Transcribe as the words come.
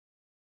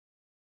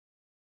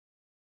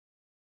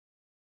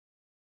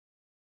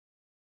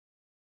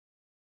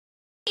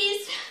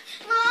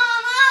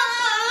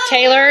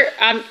Taylor,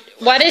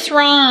 what is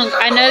wrong?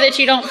 I know that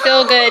you don't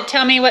feel good.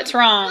 Tell me what's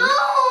wrong.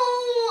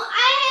 Oh,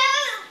 I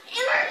have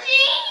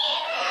energy.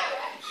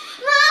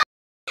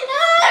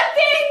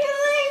 Nothing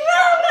going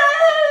on.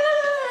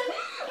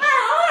 My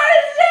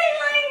heart's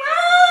tingling.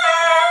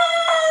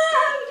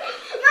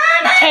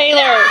 Mom.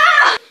 Taylor.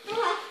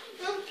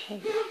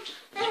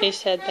 She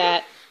said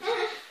that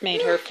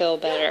made her feel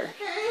better.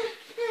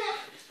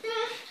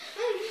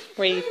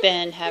 We've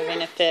been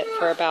having a fit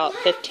for about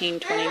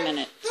 15-20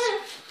 minutes.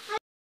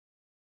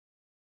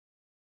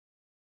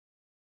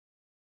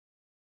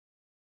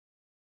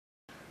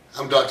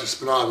 I'm Dr.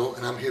 Sponaugle,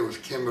 and I'm here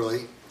with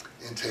Kimberly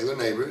and Taylor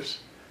Neighbors,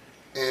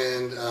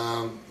 and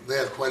they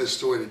have quite a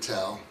story to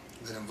tell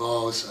that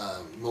involves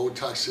mold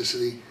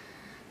toxicity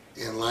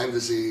and Lyme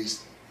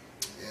disease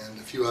and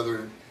a few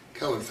other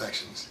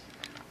co-infections.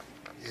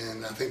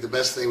 And I think the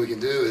best thing we can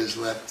do is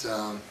let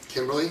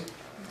Kimberly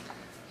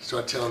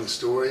start telling the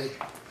story.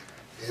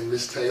 And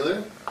Miss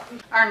Taylor?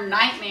 Our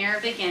nightmare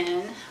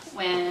began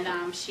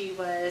when she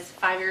was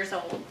 5 years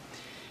old.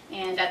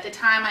 And at the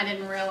time I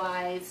didn't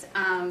realize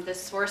the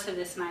source of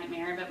this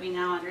nightmare, but we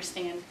now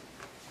understand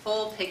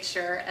full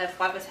picture of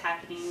what was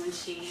happening when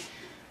she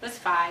was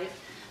 5.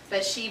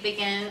 But she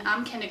began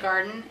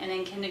kindergarten, and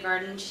in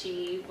kindergarten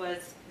she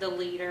was the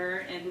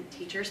leader and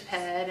teacher's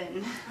pet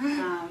and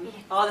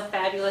all the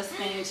fabulous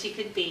things she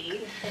could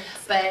be.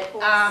 But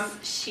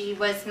she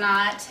was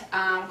not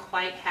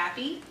quite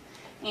happy,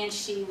 and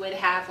she would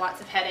have lots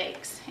of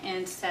headaches.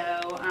 And so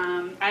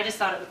I just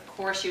thought, of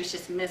course, she was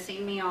just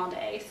missing me all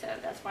day, so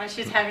that's why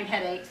she was having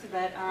headaches.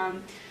 But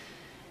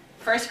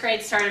first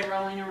grade started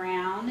rolling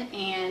around,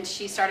 and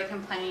she started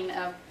complaining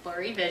of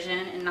blurry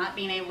vision and not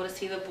being able to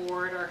see the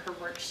board or her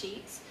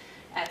worksheets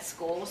at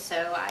school.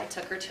 So I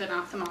took her to an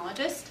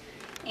ophthalmologist,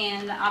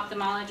 and the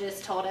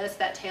ophthalmologist told us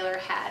that Taylor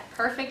had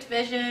perfect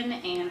vision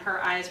and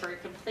her eyes were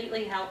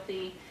completely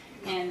healthy,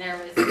 and there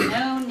was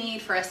no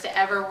need for us to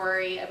ever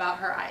worry about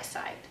her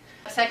eyesight.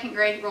 Second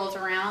grade rolls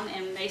around,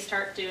 and they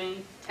start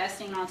doing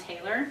testing on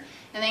Taylor,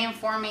 and they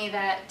inform me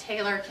that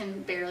Taylor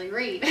can barely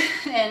read.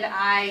 And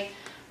I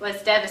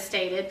was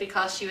devastated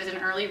because she was an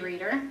early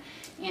reader,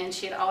 and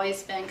she had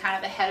always been kind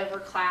of ahead of her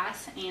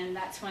class, and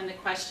that's when the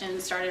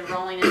questions started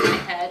rolling in my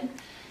head.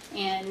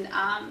 And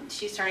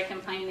she started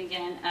complaining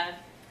again of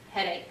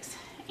headaches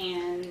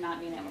and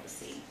not being able to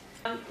see.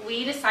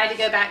 We decided to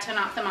go back to an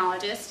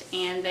ophthalmologist,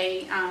 and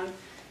they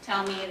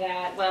tell me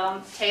that,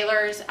 well,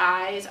 Taylor's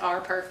eyes are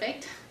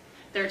perfect.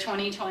 They're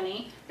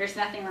 20/20. There's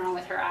nothing wrong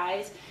with her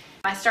eyes.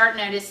 I start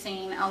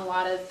noticing a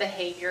lot of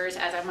behaviors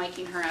as I'm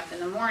waking her up in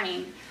the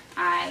morning.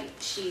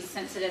 She's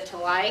sensitive to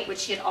light, which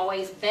she had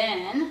always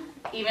been,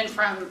 even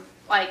from,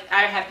 like,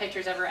 I have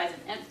pictures of her as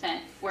an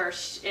infant where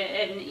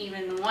and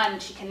even one,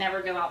 she can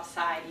never go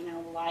outside. You know,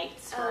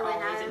 lights were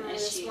always an issue.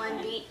 This one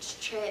beach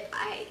trip,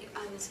 I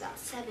was about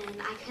 7.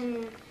 I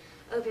couldn't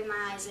open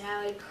my eyes, and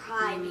I would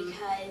cry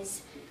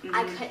because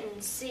I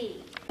couldn't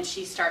see. And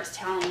she starts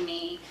telling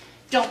me,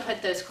 don't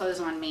put those clothes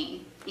on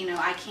me. You know,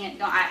 I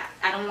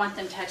don't want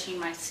them touching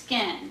my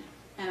skin.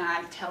 And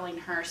I'm telling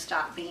her,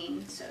 stop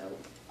being so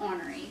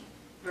ornery.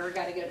 We've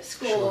got to go to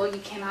school.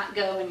 You cannot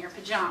go in your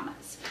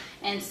pajamas.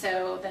 And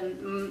so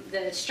then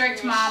the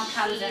strict mom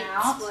comes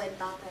out.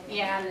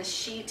 Yeah, and the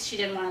sheets, she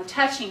didn't want them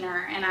touching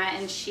her.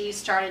 And she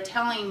started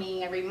telling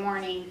me every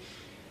morning,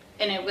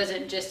 and it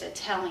wasn't just a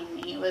telling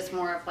me, it was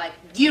more of like,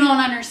 you don't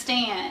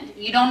understand.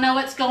 You don't know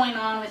what's going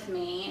on with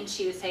me. And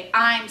she would say,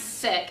 I'm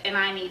sick and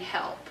I need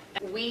help.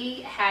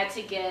 We had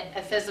to get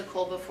a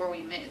physical before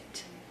we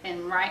moved.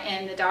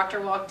 And the doctor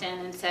walked in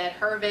and said,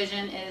 her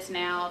vision is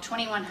now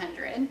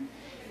 2100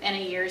 in a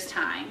year's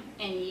time,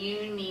 and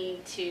you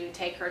need to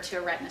take her to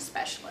a retina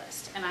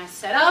specialist. And I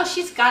said, oh,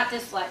 she's got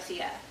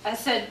dyslexia. I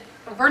said,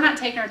 we're not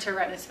taking her to a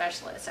retina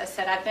specialist. I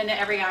said, I've been to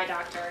every eye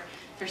doctor.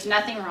 There's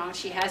nothing wrong.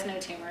 She has no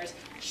tumors.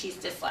 She's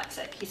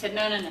dyslexic. He said,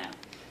 no, no, no.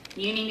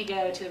 You need to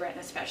go to the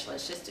retina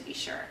specialist just to be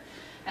sure.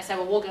 I said,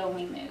 well, we'll go when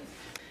we move.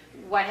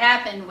 What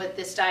happened with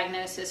this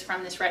diagnosis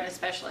from this retina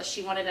specialist,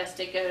 she wanted us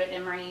to go to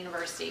Emory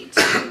University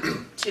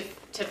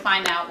to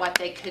find out what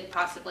they could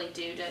possibly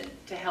do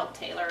to help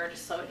Taylor, or to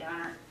slow it down,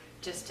 or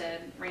just to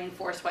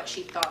reinforce what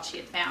she thought she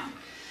had found.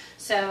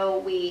 So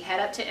we head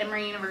up to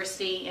Emory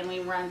University, and we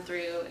run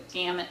through a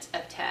gamut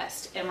of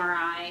tests,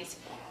 MRIs,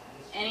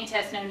 any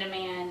test known to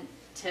man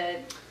to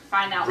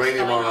find out what's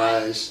going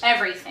on.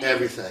 Everything.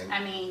 Everything.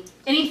 I mean,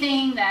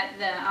 anything that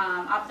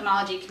the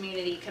ophthalmology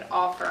community could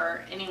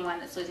offer anyone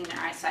that's losing their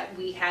eyesight,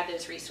 we had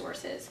those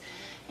resources.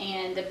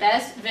 And the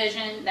best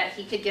vision that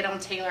he could get on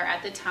Taylor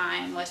at the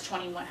time was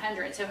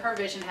 2100, so her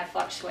vision had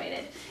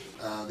fluctuated.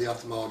 The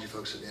ophthalmology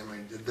folks at Emory,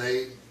 did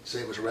they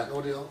say it was a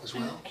retinal deal as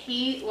well?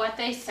 What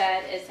they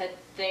said is that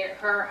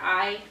her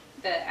eye,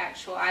 the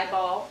actual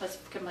eyeball, was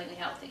completely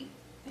healthy.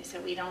 They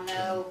said, we don't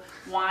know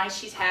why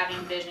she's having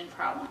vision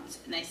problems.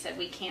 And they said,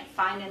 we can't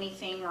find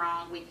anything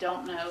wrong. We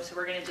don't know, so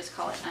we're going to just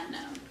call it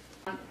unknown.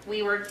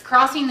 We were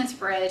crossing this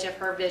bridge of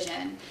her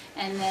vision,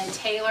 and then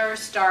Taylor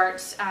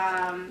starts,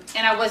 and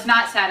I was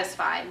not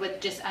satisfied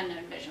with just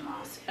unknown vision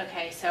loss.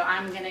 Okay, so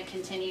I'm going to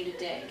continue to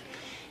dig.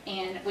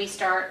 And we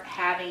start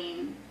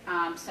having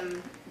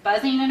some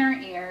buzzing in her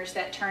ears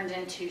that turns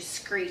into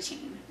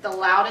screeching. The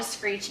loudest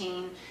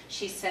screeching,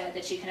 she said,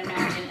 that you can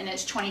imagine, and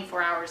it's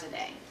 24 hours a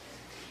day.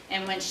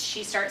 And when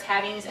she starts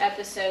having these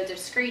episodes of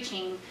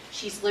screeching,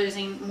 she's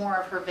losing more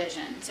of her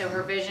vision. So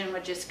her vision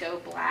would just go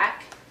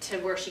black to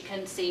where she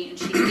couldn't see, and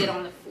she'd get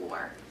on the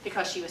floor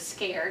because she was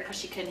scared, because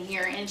she couldn't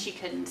hear and she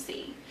couldn't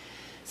see.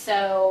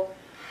 So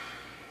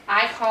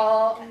I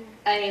call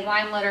a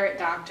Lyme literate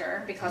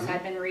doctor because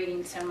I'd been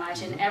reading so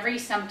much, and every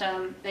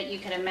symptom that you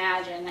could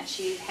imagine that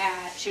she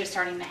had, she was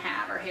starting to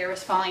have. Her hair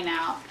was falling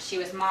out,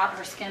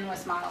 her skin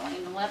was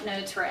mottling, the lymph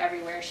nodes were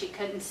everywhere, she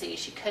couldn't see,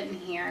 she couldn't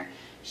hear,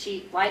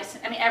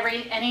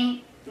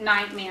 any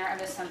nightmare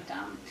of a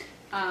symptom.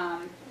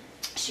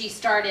 She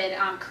started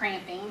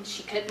cramping,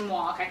 she couldn't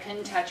walk, I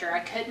couldn't touch her,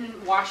 I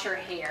couldn't wash her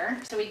hair.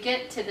 So we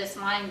get to this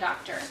Lyme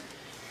doctor,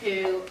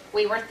 who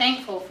we were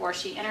thankful for.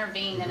 She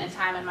intervened in a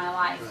time in my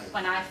life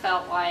when I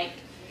felt like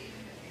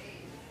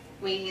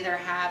we either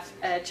have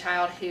a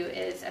child who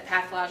is a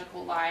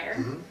pathological liar,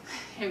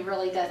 who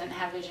really doesn't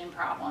have vision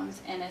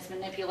problems and has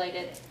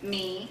manipulated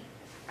me,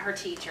 her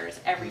teachers,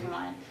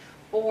 everyone,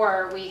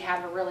 or we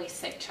have a really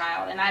sick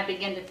child. And I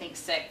begin to think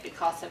sick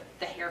because of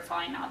the hair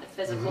falling out, the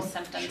physical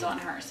symptoms on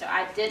her. So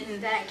I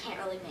didn't... That can't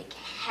really make it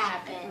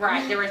happen.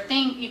 Right. There were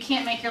things, you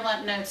can't make your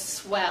lymph nodes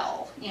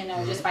swell,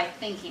 just by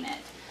thinking it.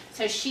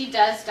 So she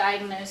does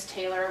diagnose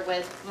Taylor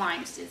with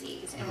Lyme's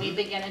disease, and we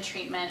begin a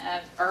treatment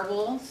of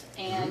herbals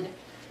and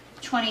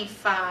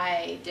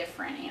 25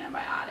 different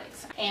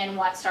antibiotics. And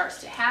what starts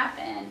to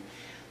happen,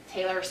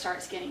 Taylor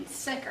starts getting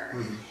sicker.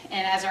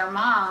 And as her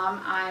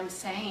mom, I'm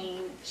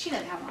saying, she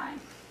doesn't have Lyme.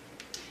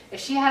 If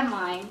she had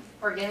Lyme,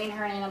 we're giving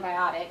her an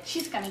antibiotic,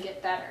 she's going to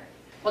get better.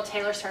 Well,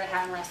 Taylor started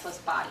having restless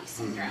body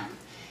syndrome.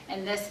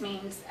 And this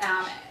means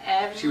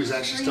She was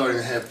actually starting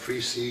to have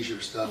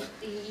pre-seizure stuff.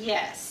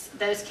 Yes,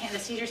 the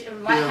seizures.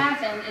 And what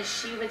happened is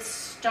she would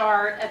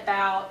start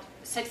about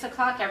 6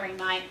 o'clock every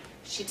night.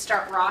 She'd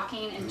start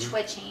rocking and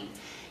twitching.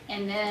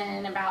 And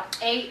then about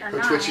 8 or 9.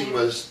 Her twitching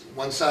was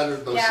one side or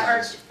both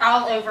sides? Or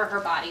all over her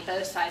body,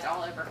 both sides,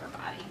 all over her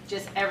body.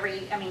 Just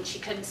she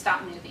couldn't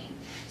stop moving.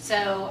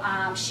 So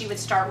she would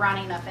start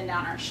running up and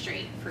down our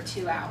street for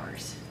 2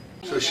 hours.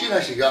 So she'd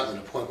actually gotten to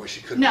the point where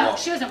she couldn't walk? walk? No,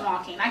 she wasn't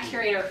walking. I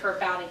carried her for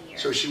about a year.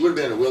 So she would have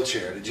been in a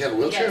wheelchair. Did you have a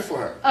wheelchair for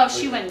her? Oh,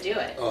 she wouldn't do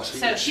it. Oh,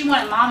 so she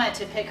wanted Mama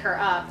to pick her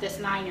up, this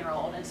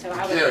 9-year-old, and so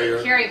I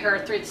would carry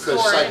her through the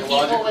store, and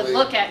people would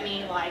look at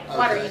me like,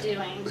 what are you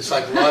doing? But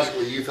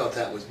psychologically, you felt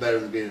that was better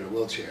than being in a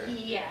wheelchair.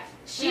 Yeah.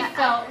 She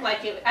felt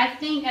like it. I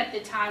think at the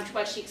time,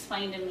 what she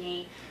explained to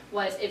me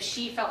was if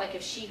she felt like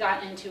if she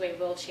got into a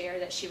wheelchair,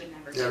 that she would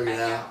never get back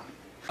out.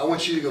 I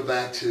want you to go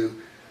back to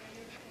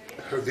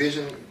her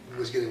vision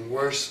was getting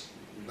worse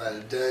by the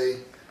day,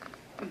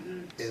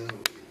 and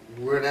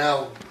we're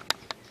now, you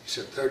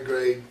said 3rd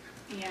grade.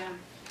 Yeah.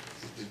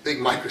 The big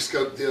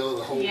microscope deal,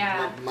 the whole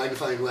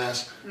magnifying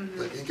glass,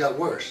 but it got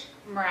worse.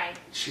 Right.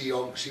 She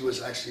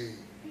was actually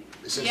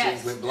essentially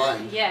went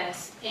blind.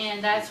 Yes,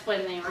 and that's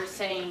when they were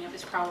saying it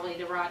was probably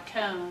the rod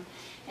cone,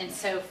 and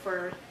so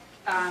for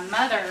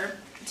mother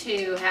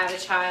to have a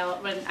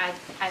child, when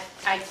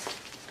I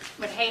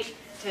would hate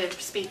to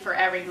speak for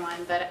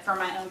everyone, but for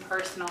my own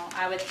personal,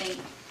 I would think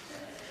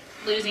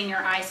losing your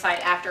eyesight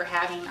after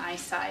having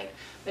eyesight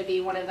would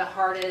be one of the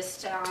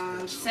hardest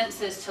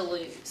senses to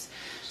lose.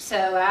 So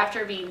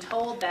after being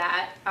told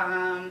that,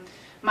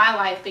 my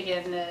life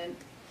began to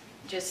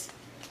just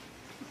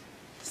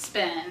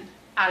spin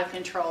out of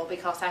control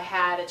because I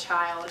had a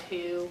child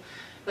who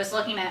was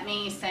looking at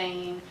me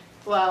saying,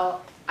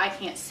 well, I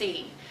can't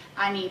see.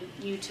 I need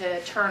you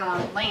to turn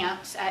on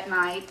lamps at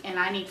night, and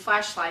I need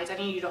flashlights. I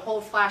need you to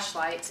hold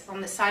flashlights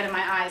on the side of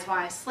my eyes while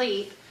I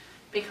sleep,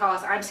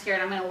 because I'm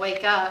scared I'm going to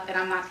wake up and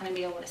I'm not going to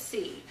be able to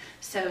see.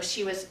 So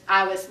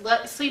I was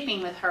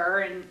sleeping with her,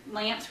 and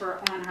lamps were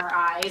on her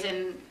eyes,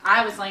 and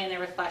I was laying there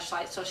with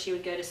flashlights so she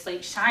would go to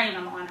sleep, shining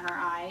them on her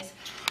eyes.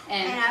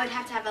 And I would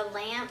have to have a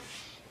lamp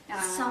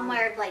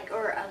somewhere,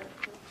 or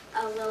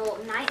a little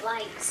night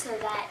light, so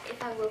that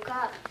if I woke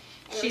up,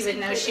 she would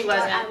know she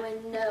wasn't I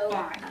would know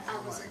blind. I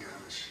wasn't.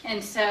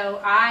 And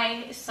so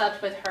I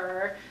slept with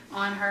her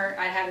on her.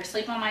 I had her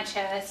sleep on my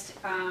chest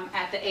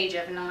at the age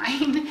of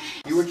 9.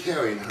 You were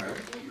carrying her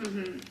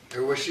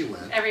everywhere she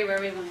went.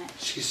 Everywhere we went.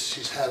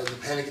 She's having the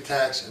panic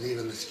attacks and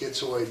even the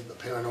schizoid, the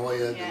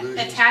paranoia,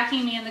 delusions.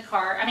 Attacking me in the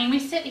car. I mean, we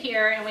sit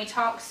here and we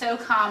talk so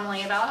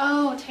calmly about,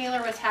 oh,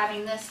 Taylor was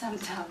having this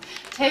symptom.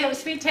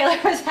 Sweet Taylor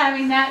was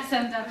having that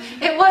symptom.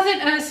 It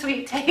wasn't, oh,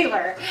 sweet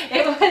Taylor.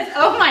 It was,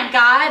 oh my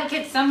God,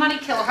 could somebody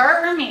kill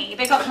her or me?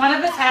 Because one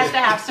of us has to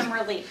have some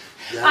relief.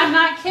 Yeah, I'm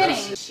not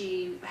kidding.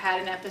 She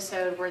had an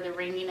episode where the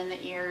ringing in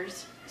the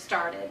ears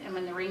started, and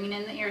when the ringing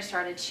in the ears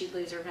started, she'd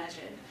lose her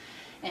vision.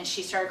 And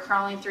she started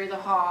crawling through the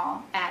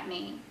hall at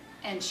me,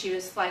 and she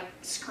was like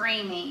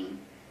screaming,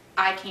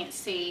 I can't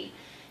see.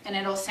 And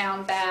it'll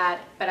sound bad,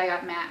 but I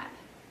got mad.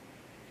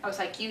 I was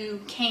like,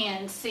 you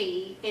can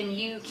see and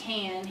you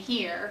can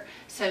hear,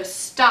 so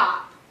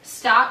stop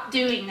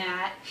doing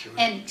that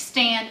and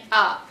stand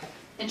up.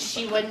 And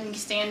she wouldn't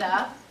stand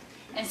up.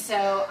 And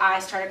so I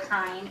started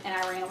crying and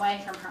I ran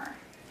away from her.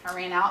 I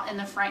ran out in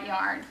the front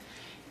yard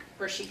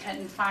where she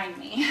couldn't find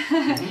me.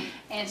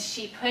 And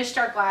she pushed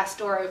our glass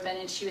door open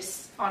and she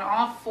was on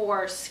all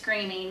fours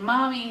screaming,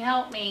 "Mommy,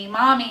 help me,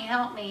 Mommy,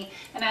 help me."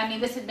 And I mean,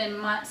 this had been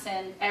months,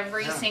 and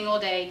every single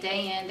day,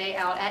 day in, day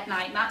out, at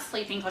night, not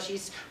sleeping because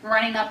she's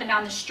running up and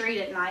down the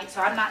street at night,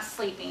 so I'm not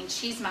sleeping,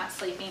 she's not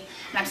sleeping.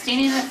 And I'm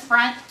standing in the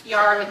front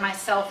yard with my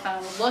cell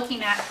phone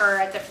looking at her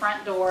at the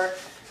front door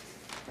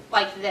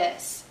like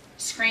this,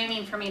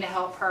 screaming for me to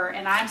help her,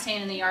 and I'm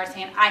standing in the yard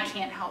saying, "I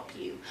can't help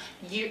you.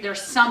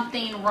 There's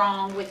something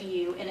wrong with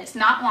you, and it's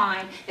not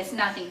Lyme, it's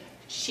nothing.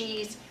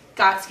 She's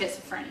got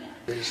schizophrenia."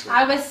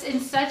 I was in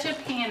such a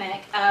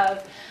panic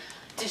of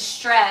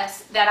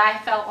distress that I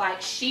felt like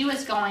she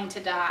was going to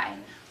die,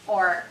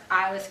 or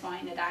I was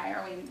going to die,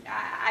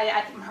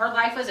 or her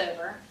life was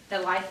over. The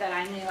life that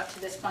I knew up to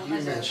this point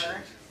was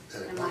over.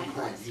 That at one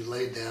point you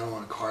laid down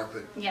on a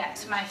carpet.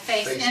 Yes, my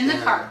face in the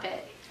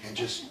carpet. And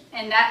just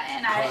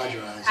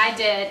I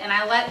did, and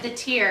I let the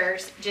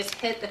tears just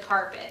hit the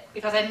carpet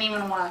because I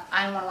didn't want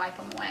to wipe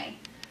them away.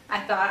 I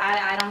thought,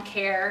 I don't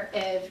care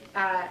if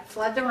I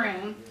flood the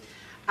room.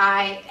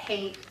 I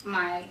hate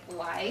my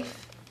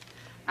life.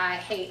 I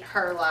hate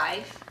her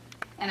life,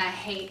 and I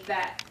hate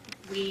that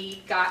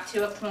we got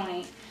to a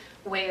point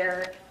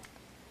where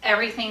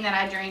everything that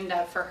I dreamed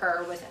of for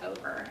her was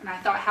over. And I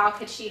thought, how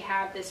could she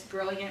have this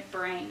brilliant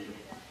brain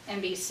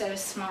and be so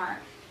smart,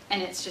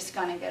 and it's just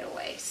going to go to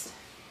waste.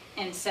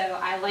 And so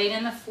I laid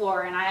in the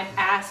floor and I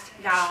asked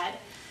God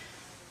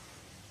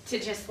to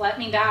just let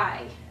me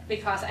die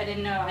because I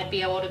didn't know I'd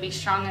be able to be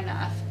strong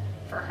enough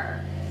for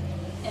her.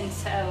 And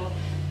so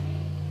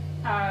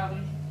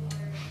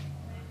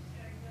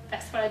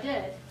that's what I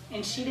did.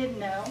 And she didn't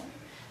know.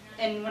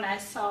 And when I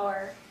saw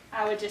her,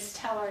 I would just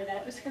tell her that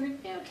it was going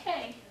to be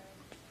okay,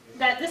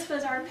 that this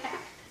was our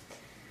path.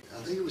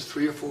 I think it was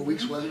 3 or 4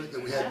 weeks, wasn't it,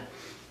 that we had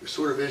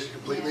restored her vision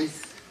completely?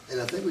 Yes. And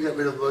I think we got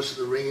rid of most of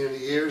the ringing in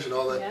the ears and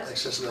all that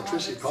excess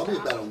electricity, probably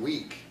about a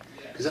week.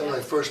 Because that was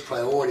my first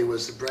priority,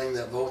 was to bring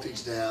that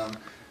voltage down.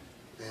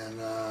 And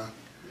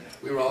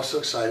we were all so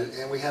excited.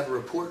 And we have a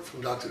report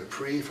from Dr.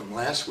 Dupree from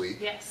last week.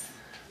 Yes.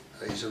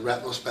 He's a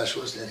retinal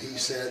specialist, and he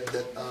said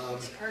that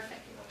It's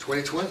perfect.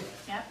 2020,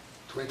 Yep.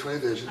 2020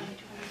 vision. 2020,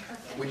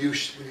 perfect. When you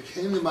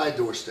came to my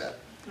doorstep,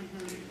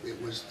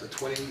 it was the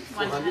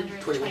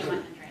 2400,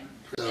 2100.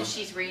 And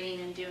she's reading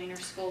and doing her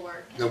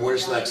schoolwork. No more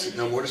dyslexia.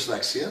 No more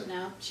dyslexia.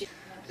 No.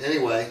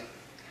 Anyway,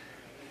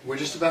 we're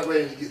just about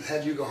ready to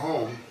have you go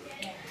home.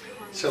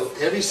 So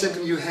every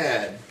symptom you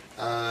had,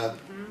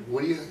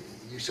 what do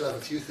you still have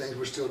a few things.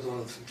 We're still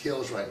doing some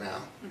kills right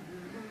now.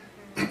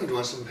 We're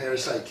doing some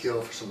parasite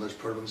kill for some of those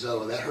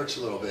protozoa. That hurts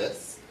a little bit.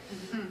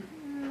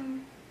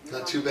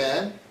 Not too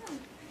bad.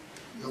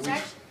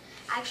 I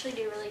actually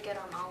do really good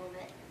on all of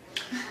it.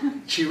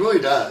 She really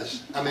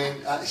does. I mean,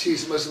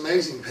 she's the most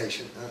amazing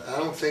patient. I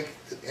don't think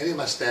that any of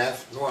my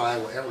staff, nor I,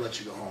 will ever let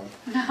you go home.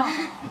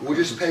 No. We'll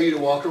just pay you to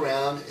walk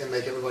around and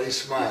make everybody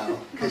smile,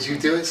 because you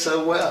do it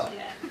so well.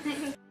 Yeah.